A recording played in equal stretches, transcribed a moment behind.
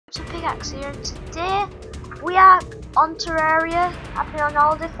Pickaxe here, and today we are on Terraria. I've been on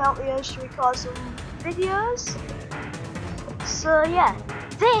holiday, felt the urge to record some videos. So yeah,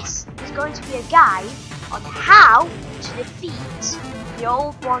 this is going to be a guide on how to defeat the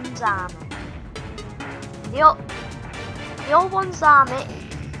Old One's army. The Old One's army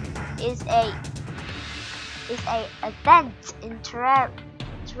is a event in Terraria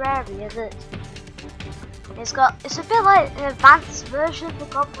that it's a bit like an advanced version of the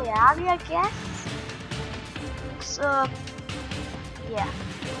Goblin Army, I guess. So yeah,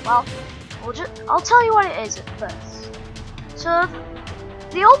 well, I'll tell you what it is at first. So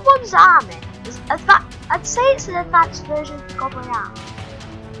the Old One's army is I'd say it's an advanced version of the Goblin Army,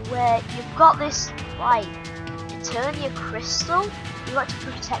 where you've got this like Terraria crystal. You've got to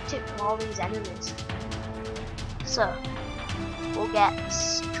protect it from all these enemies. So we'll get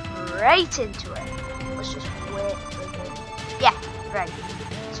straight into it. Let's just wait for it. Yeah, ready.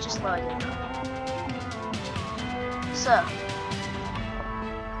 It's just loading up. So,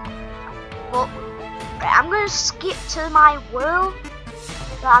 well, right, I'm gonna skip to my world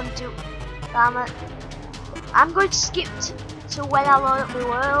that I'm going to skip to when I load up my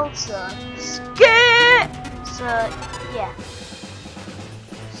world. So skip. So yeah.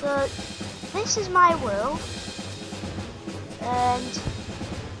 So this is my world, and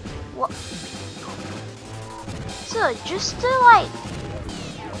what? So just to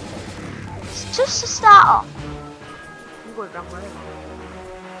start off, I'm going wrong way.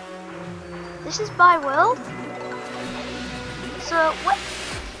 This is my world. So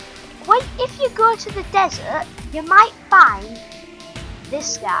if you go to the desert, you might find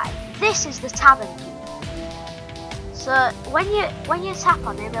this guy. This is the tavern key. So when you tap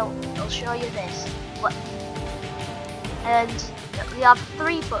on him, it'll show you this. And you have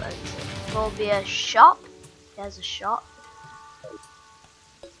 3 buttons. There'll be a shop. There's a shop.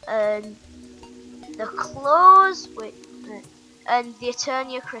 And the clothes and the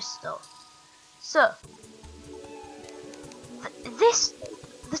Eternia crystal. So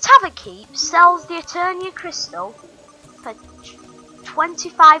the tavern keep sells the Eternia crystal for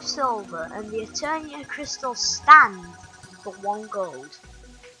 25 silver, and the Eternia crystal stand for 1 gold.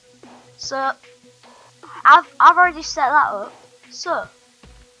 So I've already set that up. So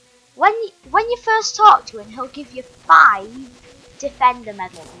when you first talk to him, he'll give you 5 defender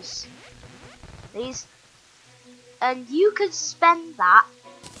medals. These, and you can spend that.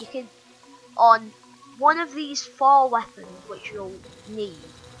 You can on one of these 4 weapons, which you'll need.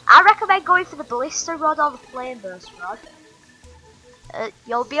 I recommend going for the ballista rod or the flame burst rod.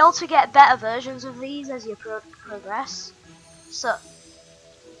 You'll be able to get better versions of these as you progress. So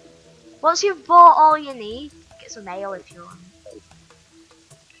once you've bought all you need, get some ale if you want.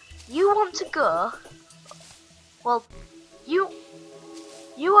 You want to go. Well, you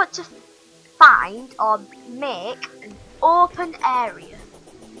want to find or make an open area.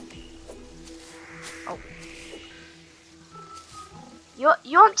 Oh. You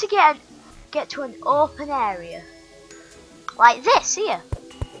want to get to an open area like this here.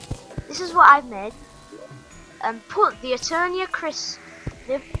 This is what I've made, and put the Eternia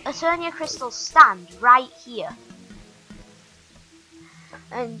crystal stand right here.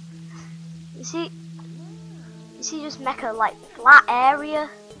 And you see, just make a like flat area,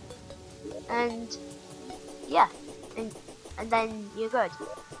 and yeah, and then you're good.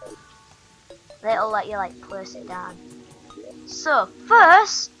 They'll let you like place it down. So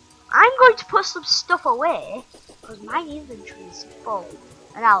first, I'm going to put some stuff away because my inventory is full,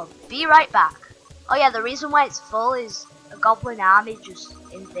 and I'll be right back. Oh yeah, the reason why it's full is a goblin army just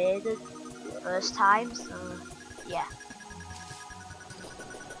invaded the first time. So yeah.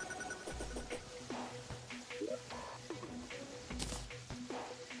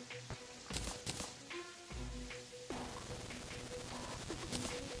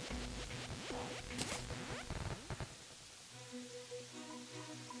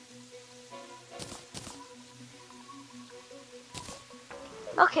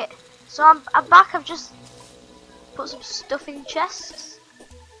 Okay, so I'm back. I've just put some stuff in chests.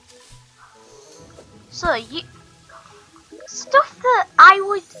 So stuff that I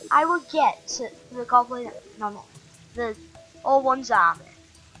would get to the the Old One's army.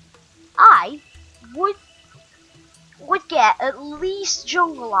 I would get at least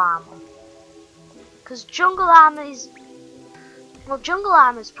jungle armor, because jungle armor is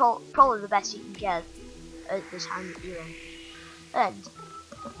probably the best you can get at the time that you're in. And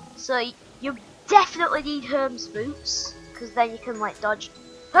so you definitely need Herm's boots, because then you can like dodge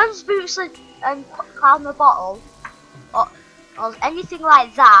Herm's boots and calm the bottle, or anything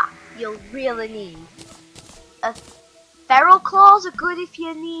like that. You'll really need a feral claws are good if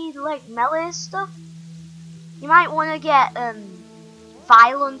you need like melee stuff. You might want to get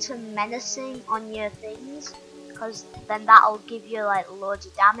violent and menacing on your things, because then that'll give you like loads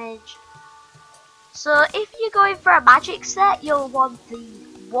of damage. So if you're going for a magic set, you'll want the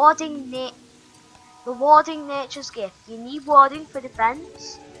warding nature's gift. You need warding for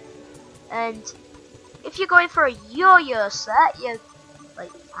defense, and if you're going for a yo-yo set, you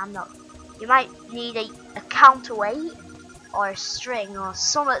might need a counterweight or a string or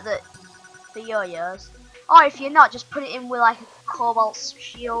something that for yo-yos. Or if you're not, just put it in with like a cobalt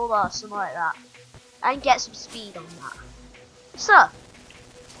shield or something like that, and get some speed on that. So,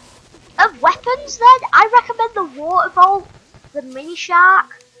 of weapons then, I recommend the water bolt, the mini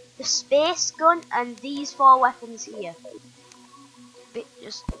shark, the space gun, and these 4 weapons here. The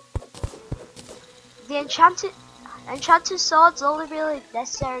enchanted sword's only really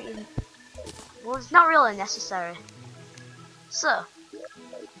necessary in, well, it's not really necessary. So,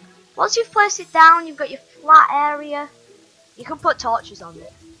 once you've placed it down, you've got your flat area. You can put torches on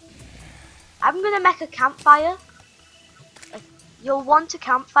it. I'm gonna make a campfire. You'll want a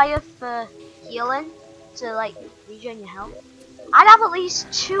campfire for healing, to like regen your health. I'd have at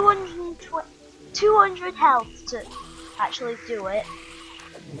least 200 health to actually do it.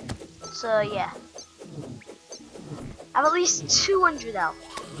 So yeah, I have at least 200 health,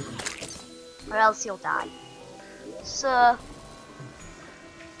 or else you'll die. So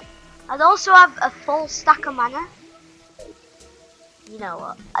I'd also have a full stack of mana. You know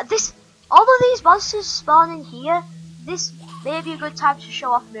what? All of these monsters spawn in here. This may be a good time to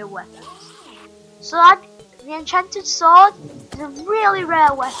show off new weapons. So the enchanted sword is a really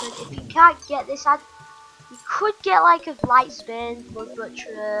rare weapon. If you can't get this, you could get like a light spin, blood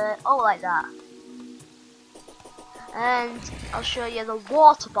butcher, all like that. And I'll show you the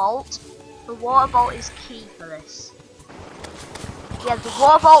water bolt. The water bolt is key for this. Yeah, the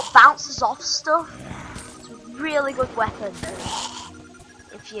water bolt bounces off stuff. It's a really good weapon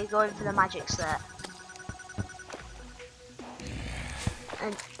if you're going for the magic set.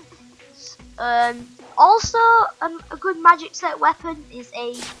 And also a good magic set weapon is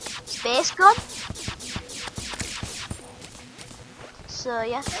a space gun. So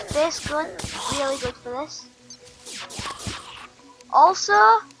yeah, space gun, really good for this.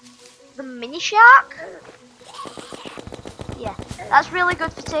 Also, the mini shark. Yeah, that's really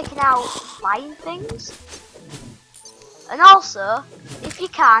good for taking out flying things. And also, if you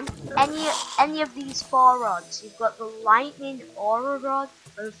can, any of these 4 rods. You've got the lightning aura rod.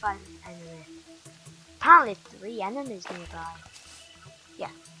 Find an enemy. Apparently 3 enemies nearby.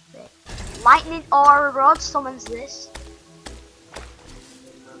 Yeah, lightning aura rod summons this.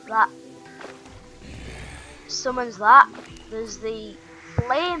 That summons that. There's the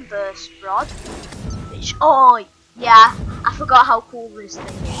flame burst rod, which, oh yeah, I forgot how cool this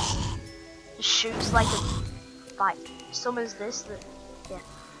thing is. It shoots like a summons this. Yeah.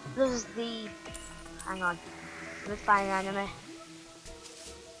 There's the, hang on, let me find an enemy.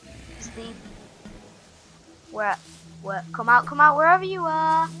 It's the, where, come out, wherever you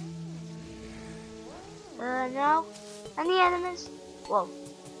are. No, any enemies? Whoa,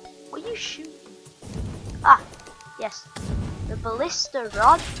 what are you shooting? Ah, yes, the ballista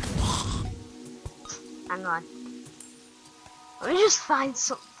rod. Hang on, let me just find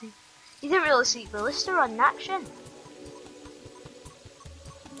something. You didn't really see ballista rod in action.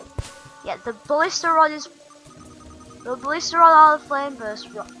 Yeah, the ballista rod or the flame burst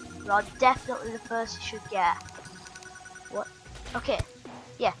rod, definitely the first you should get. What? Okay,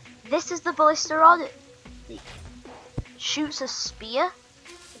 yeah, this is the ballista rod. It shoots a spear, I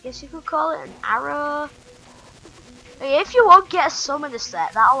guess you could call it, an arrow. Okay, if you won't get a summoner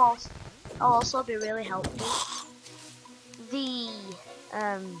set, that'll also be really helpful.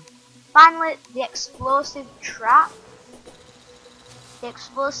 Finally, the explosive trap. The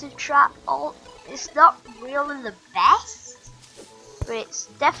explosive trap, it's not really the best, but it's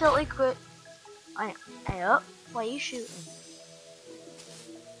definitely good. Hey up, why are you shooting?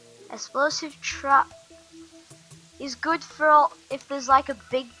 Explosive trap is good for if there's like a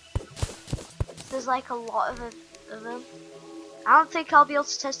lot of them. I don't think I'll be able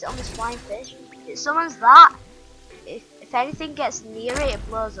to test it on this flying fish. It summons that. If anything gets near it, it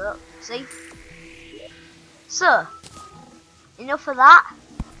blows up. See? So, enough of that.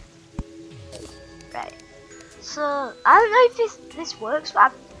 Right. So, I don't know if this works,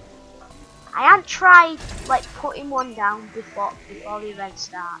 but I haven't tried like putting one down before the event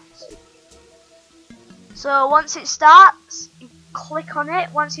starts. So once it starts, you click on it.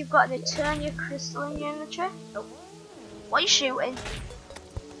 Once you've got an Eternia crystal in your inventory. Oh, what are you shooting?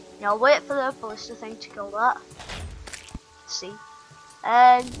 I'll wait for the ballista thing to kill that. see.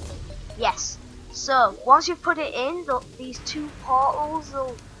 And yes, so once you put it in, these two portals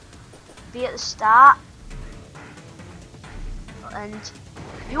will be at the start. And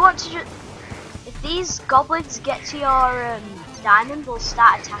you want to just, if these goblins get to your diamond, they'll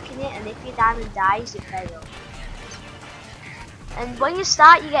start attacking it, and if your diamond dies, it fails. And when you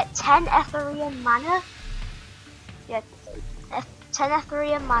start, you get 10 Ethereum mana. Yeah, 10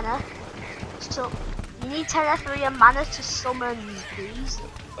 Ethereum mana. So you need 10 Ethereum mana to summon these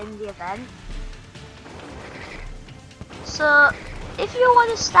in the event. So if you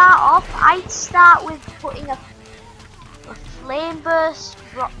want to start off, I'd start with putting a flame burst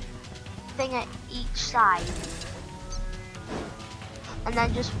thing at each side, and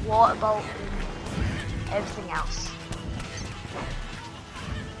then just water bolt and everything else.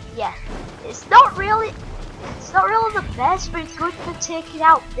 Yeah, it's not really the best, but it's good for taking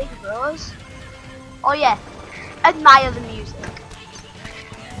out big rows. Oh yeah, admire the music.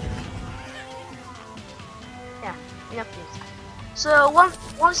 Yeah, enough music. So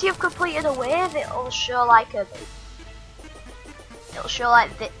once you've completed a wave, it'll show like the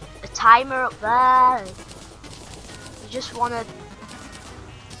timer up there. You just wanna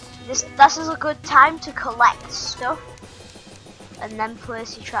this is a good time to collect stuff and then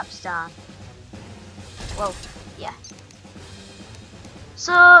place your traps down. Well, yeah.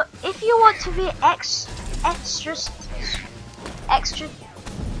 So if you want to be extra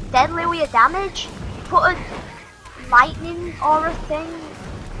deadly with your damage, put a lightning aura thing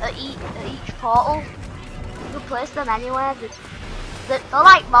at each portal. You can place them anywhere. They're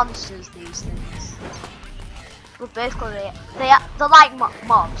like monsters, these things. But basically, they're like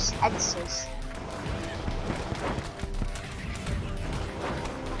mobs, entities.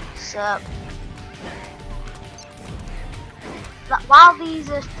 So while these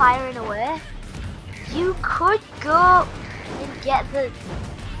are firing away, you could go and get the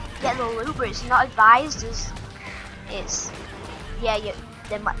loot, but it's not advised, as it's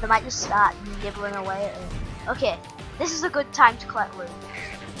they might just start nibbling away at it. Okay, this is a good time to collect loot.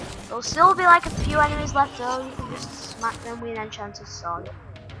 There'll still be like a few enemies left over. You can just smack them with an enchanted sword.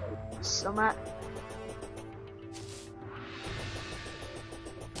 Summit.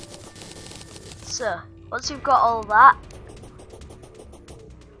 So once you've got all that,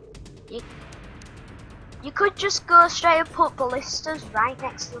 you could just go straight and put ballistas right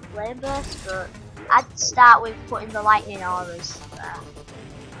next to the flame burst, but I'd start with putting the lightning auras there.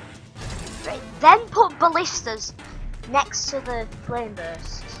 Right, then put ballistas next to the flame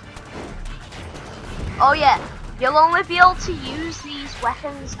burst. Oh yeah, you'll only be able to use these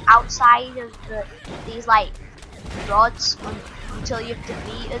weapons outside of these like rods until you've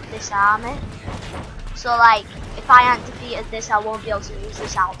defeated this army. So like, if I hadn't defeated this, I won't be able to use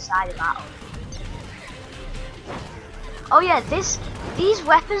this outside of battle. Oh yeah, these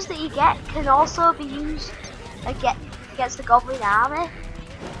weapons that you get can also be used against the goblin army.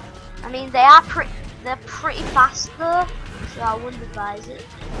 I mean, they're pretty fast though, so I wouldn't advise it.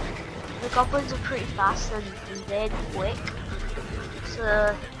 The goblins are pretty fast and they're quick.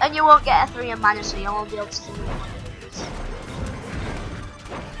 So, and you won't get Ethereum mana, so you won't be able to do it.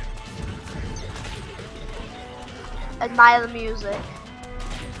 Admire the music.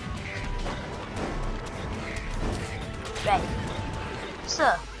 Right.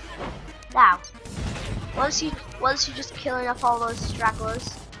 So now, once you just killing off all those stragglers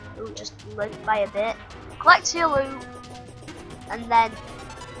who just live by a bit, collect your loot, and then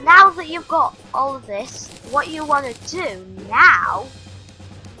now that you've got all of this, what you want to do now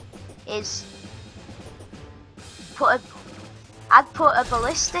is I'd put a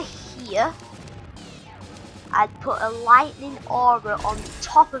ballista here. I'd put a lightning aura on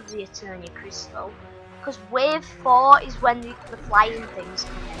top of the Eternia crystal, because wave 4 is when the flying things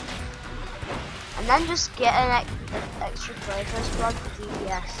come in. And then just get an extra flavors rod for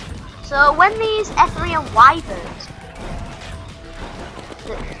DPS. So when these Ethereum wyverns,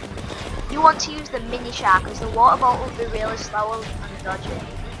 you want to use the mini shark, because the water bolt will be really slow and dodgy.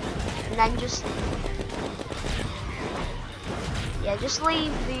 And then just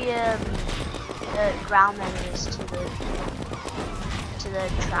leave the ground enemies to the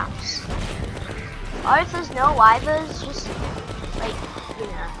traps. Or if there's no wyverns, just like, you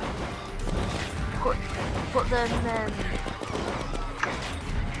know, put them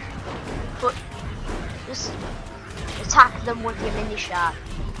just attack them with your mini shark.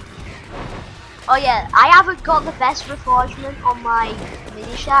 Oh yeah, I haven't got the best reforgement on my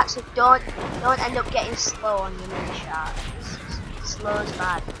mini shark, so don't end up getting slow on your mini shark. Slow is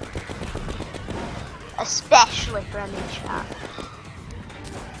bad, especially for a mini shark.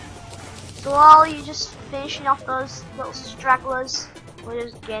 So all you just finishing off those little stragglers who are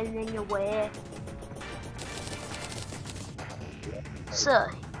just getting in your way. So,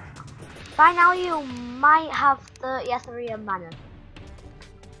 by now you might have 30 Ethereum mana.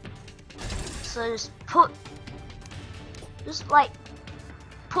 So just put this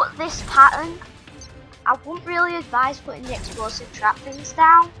pattern. I wouldn't really advise putting the explosive trap things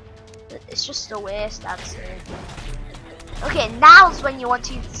down. It's just a waste, I'd say. Okay, now's when you want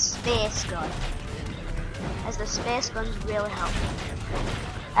to use the space gun, as the space gun's really helpful.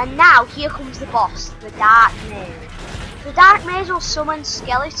 And now here comes the boss, the Dark Mage. The Dark Mage will summon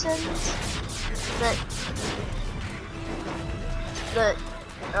skeletons that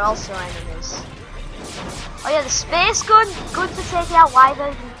are also enemies. Oh yeah, the space gun, good for taking out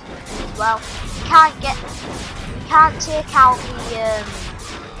wyverns as well. You can't take out the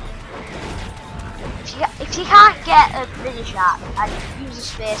if you can't get a finish at, I'd use a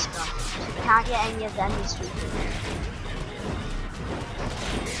space gun. If you can't get any of them, you shoot them.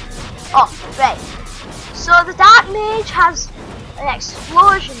 Oh, right. So the Dark Mage has an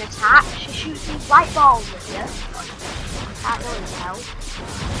explosion attack. She shoots these white balls at you. Can't really tell.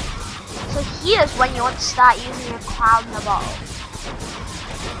 So here's when you want to start using a cloud in the bottle.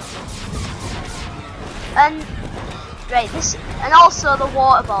 And right, this, and also the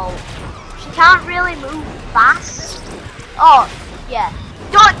water bolt. She can't really move fast. Oh yeah,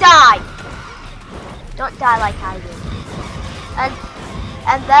 don't die! Don't die like I did.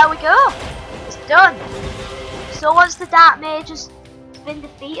 And there we go. It's done. So once the Dark Mage has been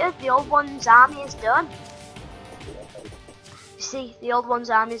defeated, the Old One's army is done. You see, the Old One's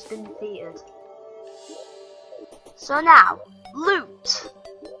army has been defeated. So now, loot.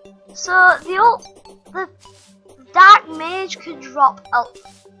 So the Dark Mage can drop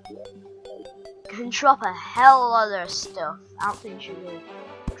a hell lot of stuff. I don't think she will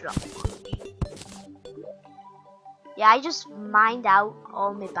drop much. Yeah, I just mined out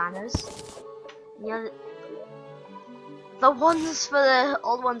all my banners. You know, the ones for the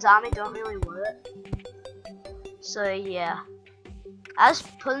Old One's army don't really work. So yeah, I just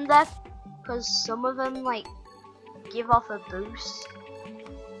put them there because some of them like give off a boost.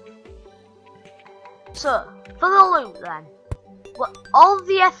 So for the loot then, well, all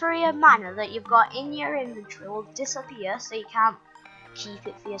the Ethereum mana that you've got in your inventory will disappear, so you can't keep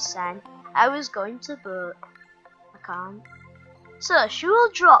it for your sen. I was going to, but I can't. So she will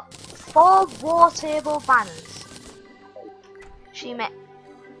drop 4 war table banners. She made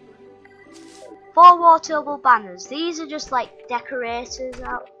 4 war table banners. These are just like decorators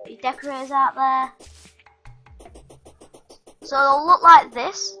out there. So they'll look like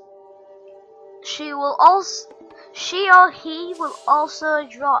this. She or he will also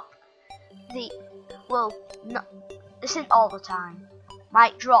drop this isn't all the time.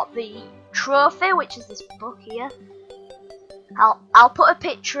 Might drop the trophy, which is this book here. I'll put a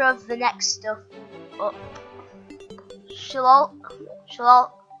picture of the next stuff up.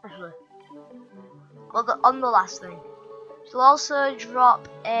 On the last thing. She'll also drop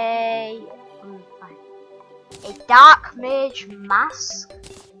a Dark Mage mask.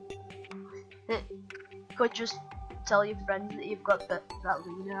 Could just tell your friends that you've got that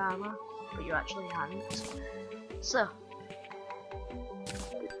lunar armor, but you actually haven't. So,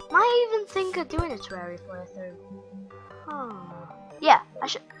 might even think of doing a Terraria playthrough. Yeah,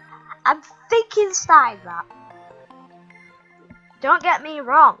 I'm thinking starting that. Don't get me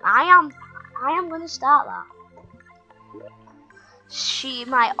wrong, I am gonna start that. She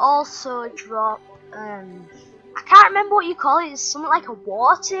might also drop I can't remember what you call it. It's something like a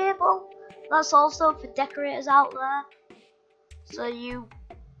war table. That's also for decorators out there. So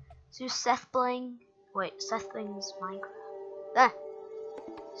Seth Bling's Minecraft. There.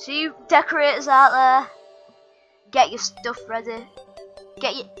 So you decorators out there, get your stuff ready.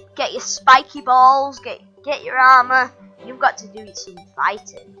 Get your spiky balls. Get your armor. You've got to do some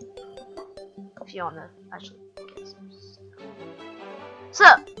fighting if you wanna actually get some stuff. So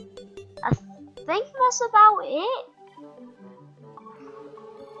I think that's about it.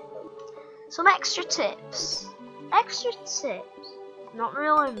 Some extra tips. Not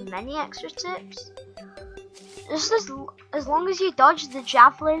really many extra tips. Just as long as you dodge the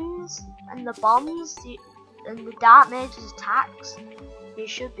javelins and the bombs and the Dark Mage's attacks, you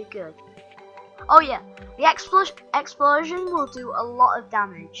should be good. Oh yeah, the explosion will do a lot of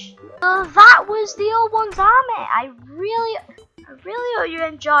damage. So that was the Old One's army. I really hope you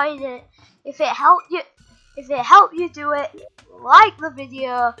enjoyed it. If it helped you do it, like the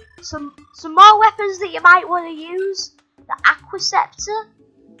video. Some more weapons that you might want to use. The Aqua Scepter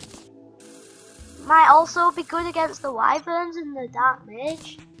might also be good against the wyverns and the Dark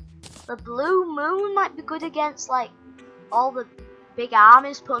Mage. The blue moon might be good against like all the big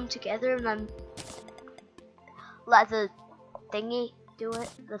armies, put them together and then let the thingy do it,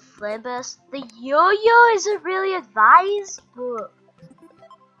 the flame burst. The yo-yo isn't really advised, but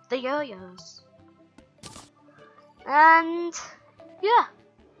the yo-yos. And yeah,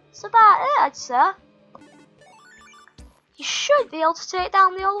 that's about it, I'd say. You should be able to take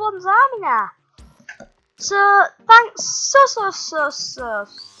down the old one's army now. So thanks so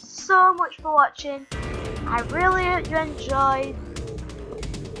much for watching. I really enjoyed.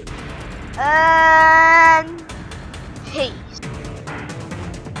 And peace.